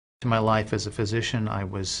In my life as a physician, I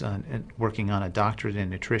was working on a doctorate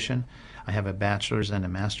in nutrition. I have a bachelor's and a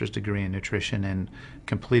master's degree in nutrition and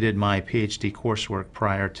completed my PhD coursework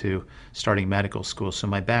prior to starting medical school. So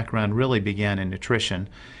my background really began in nutrition.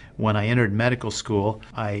 When I entered medical school,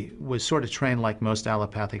 I was sort of trained like most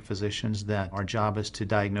allopathic physicians that our job is to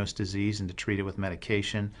diagnose disease and to treat it with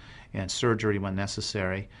medication and surgery when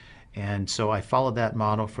necessary. And so I followed that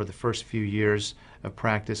model for the first few years of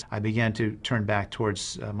practice. I began to turn back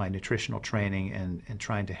towards my nutritional training and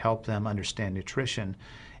trying to help them understand nutrition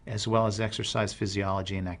as well as exercise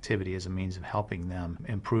physiology and activity as a means of helping them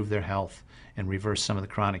improve their health and reverse some of the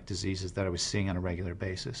chronic diseases that I was seeing on a regular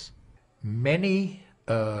basis. Many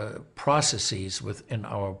processes within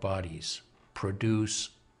our bodies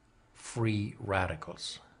produce free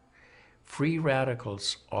radicals. Free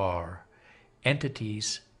radicals are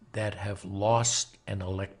entities that have lost an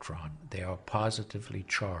electron. They are positively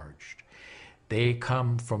charged. They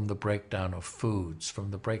come from the breakdown of foods,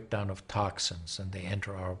 from the breakdown of toxins, and they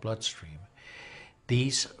enter our bloodstream.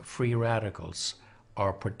 These free radicals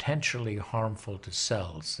are potentially harmful to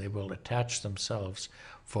cells. They will attach themselves,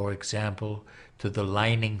 for example, to the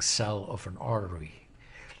lining cell of an artery.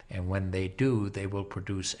 And when they do, they will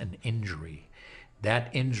produce an injury. That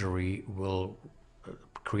injury will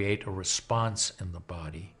create a response in the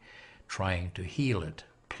body trying to heal it.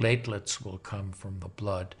 Platelets will come from the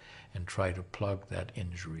blood and try to plug that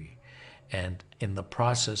injury. And in the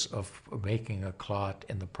process of making a clot,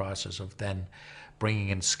 in the process of then bringing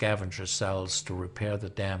in scavenger cells to repair the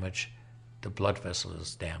damage, the blood vessel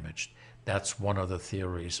is damaged. That's one of the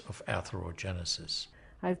theories of atherogenesis.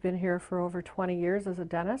 I've been here for over 20 years as a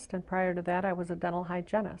dentist, and prior to that I was a dental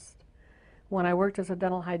hygienist. When I worked as a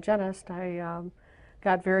dental hygienist, I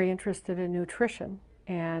got very interested in nutrition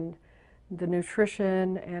and the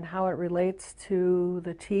nutrition and how it relates to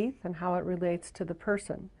the teeth and how it relates to the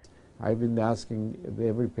person. I've been asking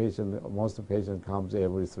every patient, most of the patient comes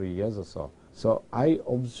every 3 years or so. So I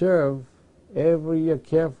observe every year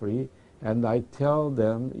carefully, and I tell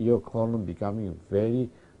them your colon becoming very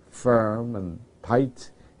firm and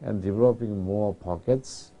tight and developing more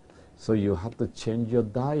pockets, so you have to change your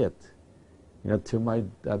diet, to my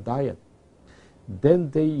diet.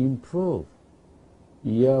 Then they improve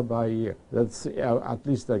year by year. That's at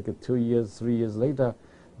least like 2 years, 3 years later,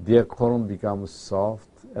 their colon becomes soft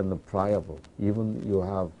and pliable. Even you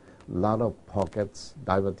have a lot of pockets,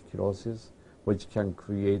 diverticulosis, which can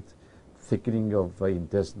create thickening of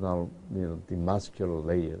intestinal, the muscular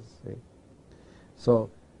layers. So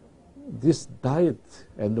this diet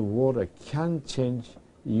and the water can change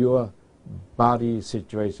your body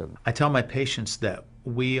situation. I tell my patients that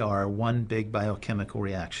we are one big biochemical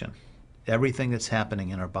reaction. Everything that's happening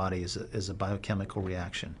in our body is a biochemical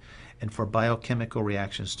reaction. And for biochemical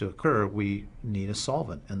reactions to occur, we need a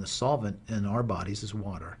solvent. And the solvent in our bodies is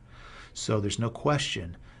water. So there's no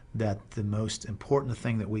question that the most important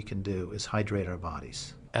thing that we can do is hydrate our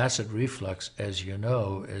bodies. Acid reflux, as you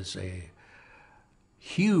know, is a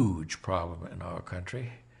huge problem in our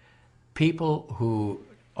country. People who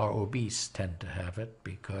are obese tend to have it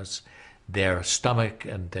because their stomach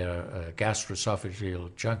and their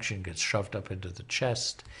gastroesophageal junction gets shoved up into the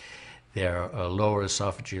chest. Their lower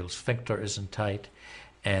esophageal sphincter isn't tight.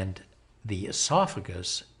 And the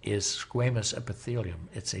esophagus is squamous epithelium.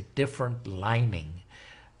 It's a different lining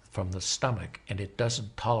from the stomach, and it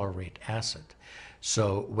doesn't tolerate acid.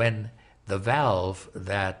 So when the valve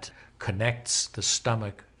that connects the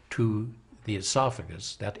stomach to the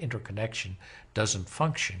esophagus, that interconnection doesn't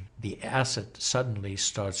function, the acid suddenly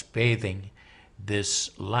starts bathing this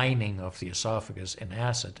lining of the esophagus in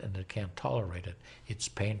acid, and it can't tolerate it. It's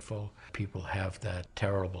painful. People have that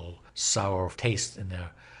terrible sour taste in the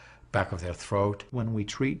back of their throat. When we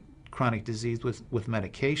treat chronic disease with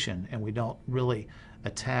medication and we don't really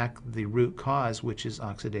attack the root cause, which is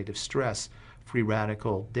oxidative stress, free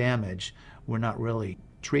radical damage, we're not really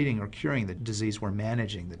treating or curing the disease, we're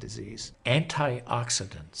managing the disease.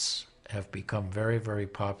 Antioxidants have become very, very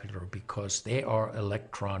popular because they are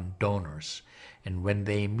electron donors. And when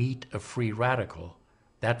they meet a free radical,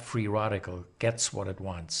 that free radical gets what it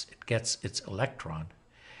wants. It gets its electron,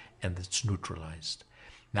 and it's neutralized.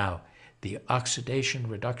 Now, the oxidation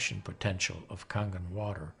reduction potential of Kangen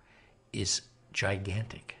water is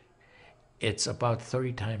gigantic. It's about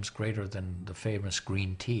 30 times greater than the famous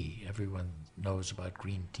green tea. Everyone knows about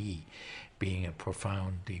green tea being a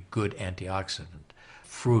profoundly good antioxidant.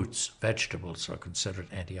 Fruits, vegetables are considered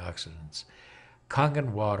antioxidants. Kangen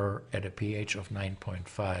water at a pH of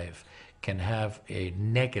 9.5 can have a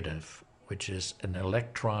negative, which is an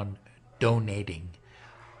electron donating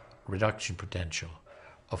reduction potential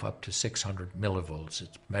of up to 600 millivolts.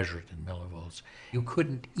 It's measured in millivolts. You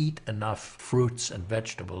couldn't eat enough fruits and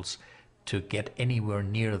vegetables to get anywhere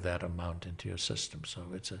near that amount into your system. So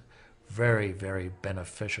it's a very, very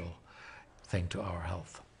beneficial thing to our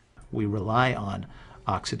health. We rely on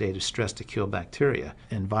oxidative stress to kill bacteria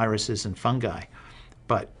and viruses and fungi.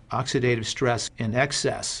 But oxidative stress in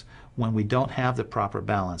excess, when we don't have the proper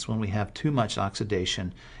balance, when we have too much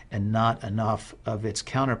oxidation and not enough of its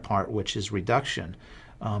counterpart, which is reduction,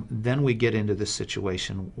 then we get into this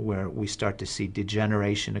situation where we start to see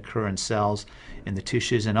degeneration occur in cells, in the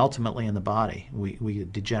tissues, and ultimately in the body. We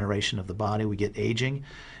get degeneration of the body, we get aging,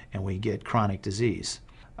 and we get chronic disease.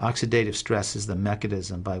 Oxidative stress is the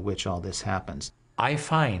mechanism by which all this happens. I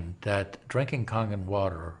find that drinking Kangen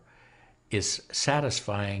water is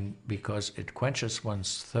satisfying because it quenches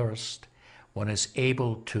one's thirst. One is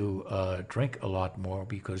able to drink a lot more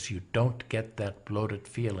because you don't get that bloated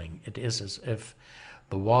feeling. It is as if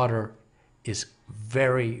the water is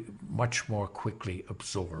very much more quickly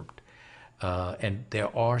absorbed. And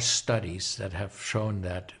there are studies that have shown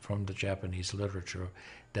that from the Japanese literature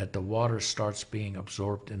that the water starts being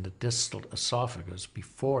absorbed in the distal esophagus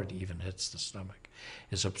before it even hits the stomach,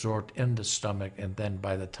 is absorbed in the stomach, and then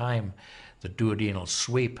by the time the duodenal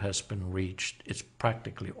sweep has been reached, it's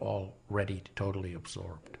practically already totally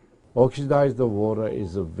absorbed. Oxidized water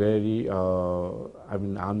is a very,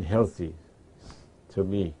 unhealthy to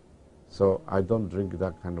me. So I don't drink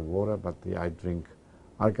that kind of water, but I drink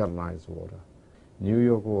alkalized water. New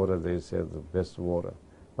York water, they say, the best water,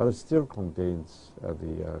 but it still contains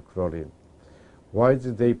the chlorine. Why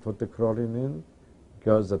did they put the chlorine in?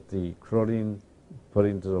 Because that the chlorine put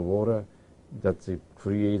into the water, that it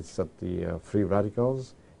creates the free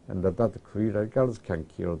radicals, and that free radicals can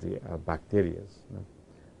kill the bacteria.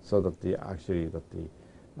 So that the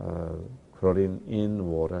chlorine in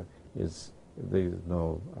water is, there is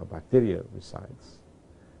no bacteria resides.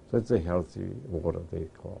 So it's a healthy water, they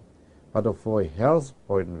call. But for a health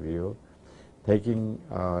point of view, taking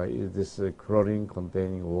this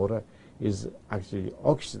chlorine-containing water is actually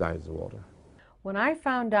oxidized water. When I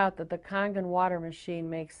found out that the Kangen water machine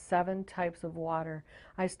makes 7 types of water,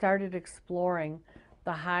 I started exploring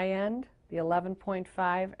the high end, the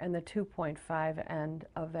 11.5, and the 2.5 end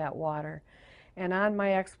of that water. And on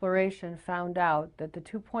my exploration, found out that the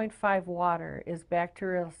 2.5 water is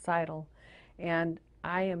bactericidal, and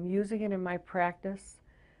I am using it in my practice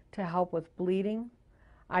to help with bleeding.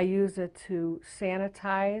 I use it to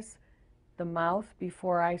sanitize the mouth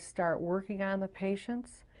before I start working on the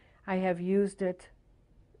patients. I have used it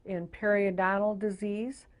in periodontal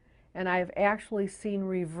disease, and I've actually seen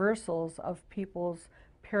reversals of people's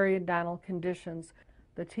periodontal conditions.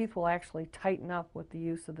 The teeth will actually tighten up with the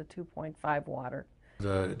use of the 2.5 water.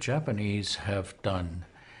 The Japanese have done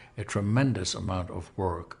a tremendous amount of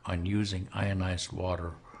work on using ionized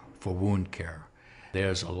water for wound care.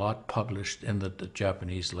 There's a lot published in the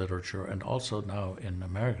Japanese literature and also now in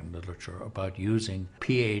American literature about using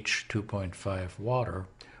pH 2.5 water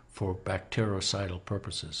for bactericidal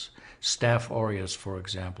purposes. Staph aureus, for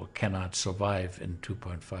example, cannot survive in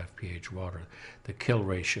 2.5 pH water. The kill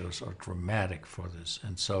ratios are dramatic for this,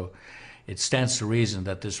 and so it stands to reason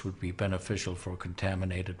that this would be beneficial for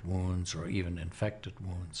contaminated wounds or even infected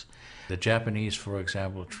wounds. The Japanese, for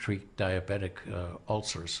example, treat diabetic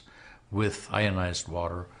ulcers with ionized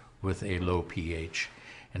water with a low pH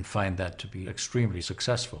and find that to be extremely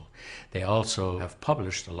successful. They also have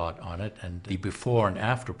published a lot on it, and the before and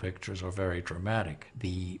after pictures are very dramatic.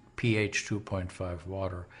 The pH 2.5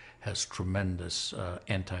 water has tremendous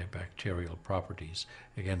antibacterial properties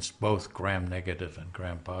against both gram-negative and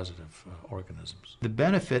gram-positive organisms. The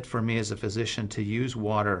benefit for me as a physician to use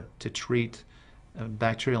water to treat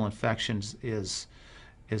bacterial infections is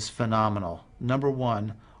phenomenal. Number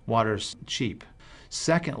one, water's cheap.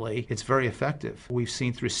 Secondly, it's very effective. We've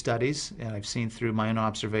seen through studies, and I've seen through my own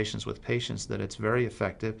observations with patients, that it's very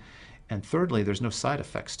effective. And thirdly, there's no side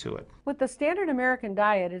effects to it. With the standard American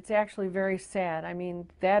diet, it's actually very sad. I mean,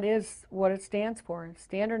 that is what it stands for.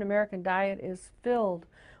 Standard American diet is filled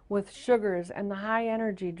with sugars and the high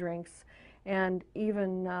energy drinks, and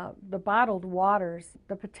even the bottled waters,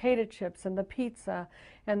 the potato chips and the pizza,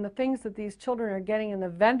 and the things that these children are getting in the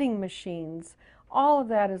vending machines. All of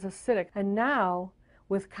that is acidic. And now,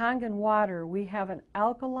 with Kangen water, we have an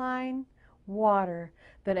alkaline water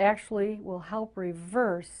that actually will help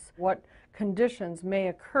reverse what conditions may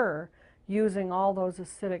occur using all those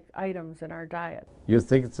acidic items in our diet. You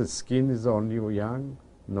think the skin is only young?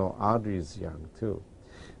 No, artery is young too.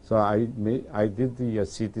 So I did the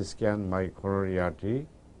CT scan, my coronary artery,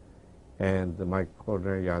 and my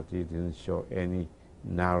coronary artery didn't show any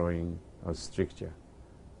narrowing or stricture.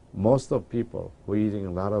 most of people who are eating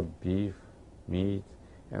a lot of beef, meat,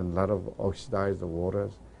 and a lot of oxidized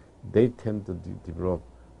waters, they tend to develop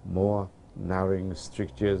more narrowing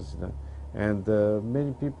strictures. And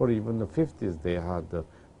many people, even in the 50s, they had the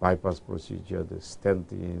bypass procedure, the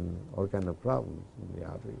stenting, all kind of problems in the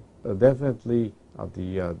artery. Definitely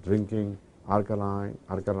the drinking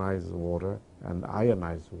alkalized water and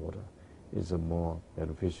ionized water is more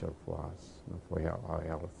beneficial for us, for our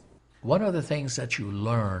health. One of the things that you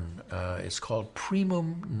learn is called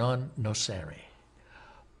primum non nocere.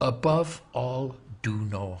 Above all, do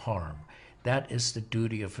no harm. That is the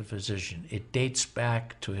duty of a physician. It dates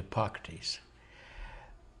back to Hippocrates.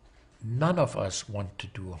 None of us want to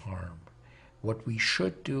do harm. What we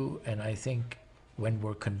should do, and I think when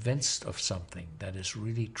we're convinced of something that is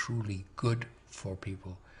really truly good for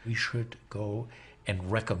people, we should go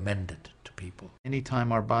and recommend it to people.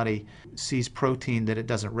 Anytime our body sees protein that it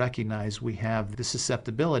doesn't recognize, we have the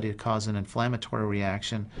susceptibility to cause an inflammatory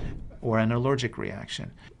reaction or an allergic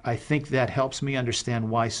reaction. I think that helps me understand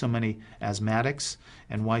why so many asthmatics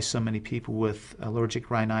and why so many people with allergic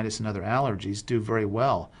rhinitis and other allergies do very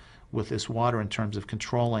well with this water in terms of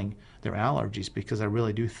controlling their allergies, because I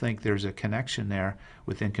really do think there's a connection there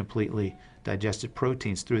with incompletely digested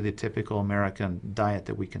proteins through the typical American diet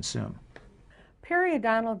that we consume.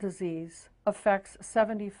 Periodontal disease affects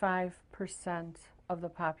 75% of the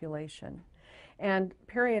population. And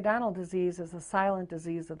periodontal disease is a silent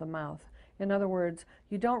disease of the mouth. In other words,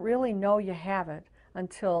 you don't really know you have it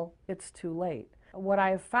until it's too late. What I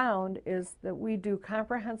have found is that we do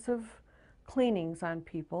comprehensive cleanings on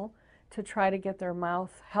people to try to get their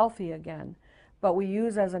mouth healthy again. But we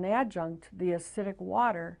use as an adjunct the acidic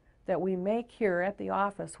water that we make here at the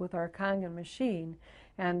office with our Kangen machine,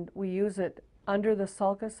 and we use it under the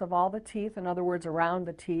sulcus of all the teeth, in other words, around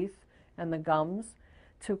the teeth and the gums,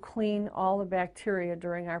 to clean all the bacteria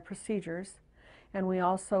during our procedures. And we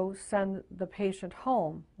also send the patient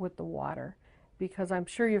home with the water, because I'm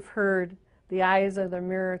sure you've heard the eyes are the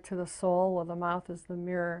mirror to the soul, or the mouth is the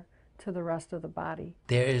mirror to the rest of the body.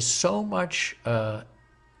 There is so much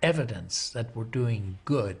evidence that we're doing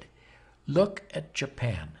good. Look at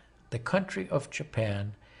Japan. The country of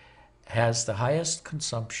Japan has the highest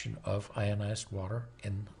consumption of ionized water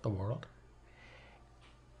in the world.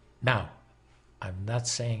 Now, I'm not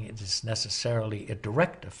saying it is necessarily a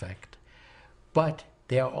direct effect, but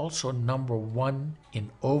they are also #1 in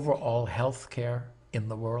overall health care in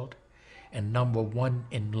the world and #1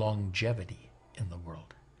 in longevity in the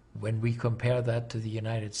world. When we compare that to the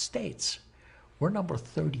United States, we're number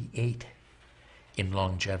 38 in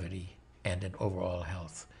longevity and in overall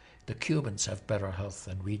health. The Cubans have better health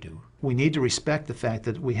than we do. We need to respect the fact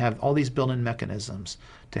that we have all these built-in mechanisms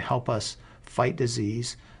to help us fight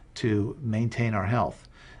disease, to maintain our health.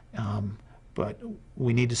 But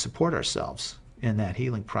we need to support ourselves in that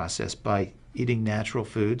healing process by eating natural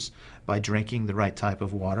foods, by drinking the right type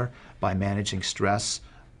of water, by managing stress,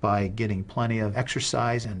 by getting plenty of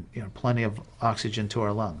exercise and plenty of oxygen to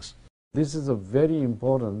our lungs. This is a very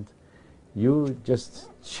important. You just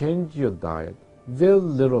change your diet very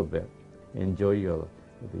little bit. Enjoy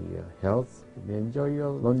the health, enjoy your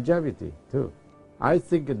longevity too. I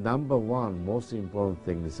think #1 most important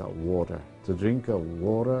thing is water. To drink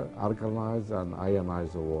water, alkalized and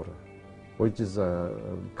ionized water, which is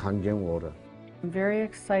Kangen water. I'm very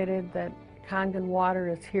excited that Kangen water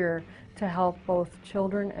is here to help both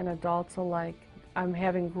children and adults alike. I'm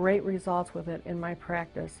having great results with it in my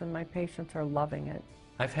practice, and my patients are loving it.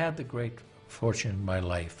 I've had the great fortune in my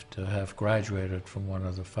life to have graduated from one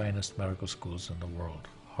of the finest medical schools in the world,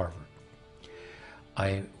 Harvard.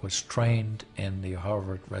 I was trained in the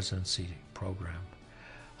Harvard residency program.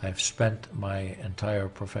 I've spent my entire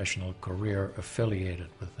professional career affiliated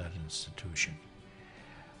with that institution.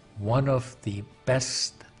 One of the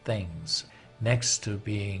best things, next to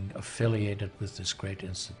being affiliated with this great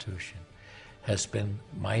institution, has been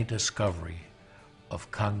my discovery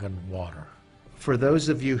of Kangen water. For those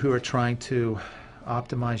of you who are trying to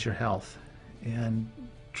optimize your health and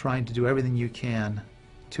trying to do everything you can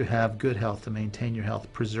to have good health, to maintain your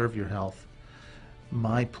health, preserve your health,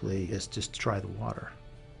 my plea is just try the water.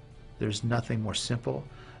 There's nothing more simple,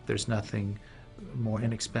 there's nothing more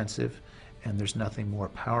inexpensive, and there's nothing more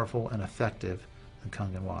powerful and effective than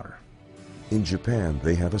Kangen water. In Japan,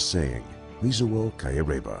 they have a saying, Mizuo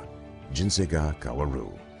kaereba, jinsei ga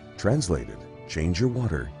kawaru. Translated, change your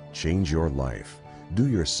water, change your life. Do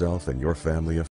yourself and your family a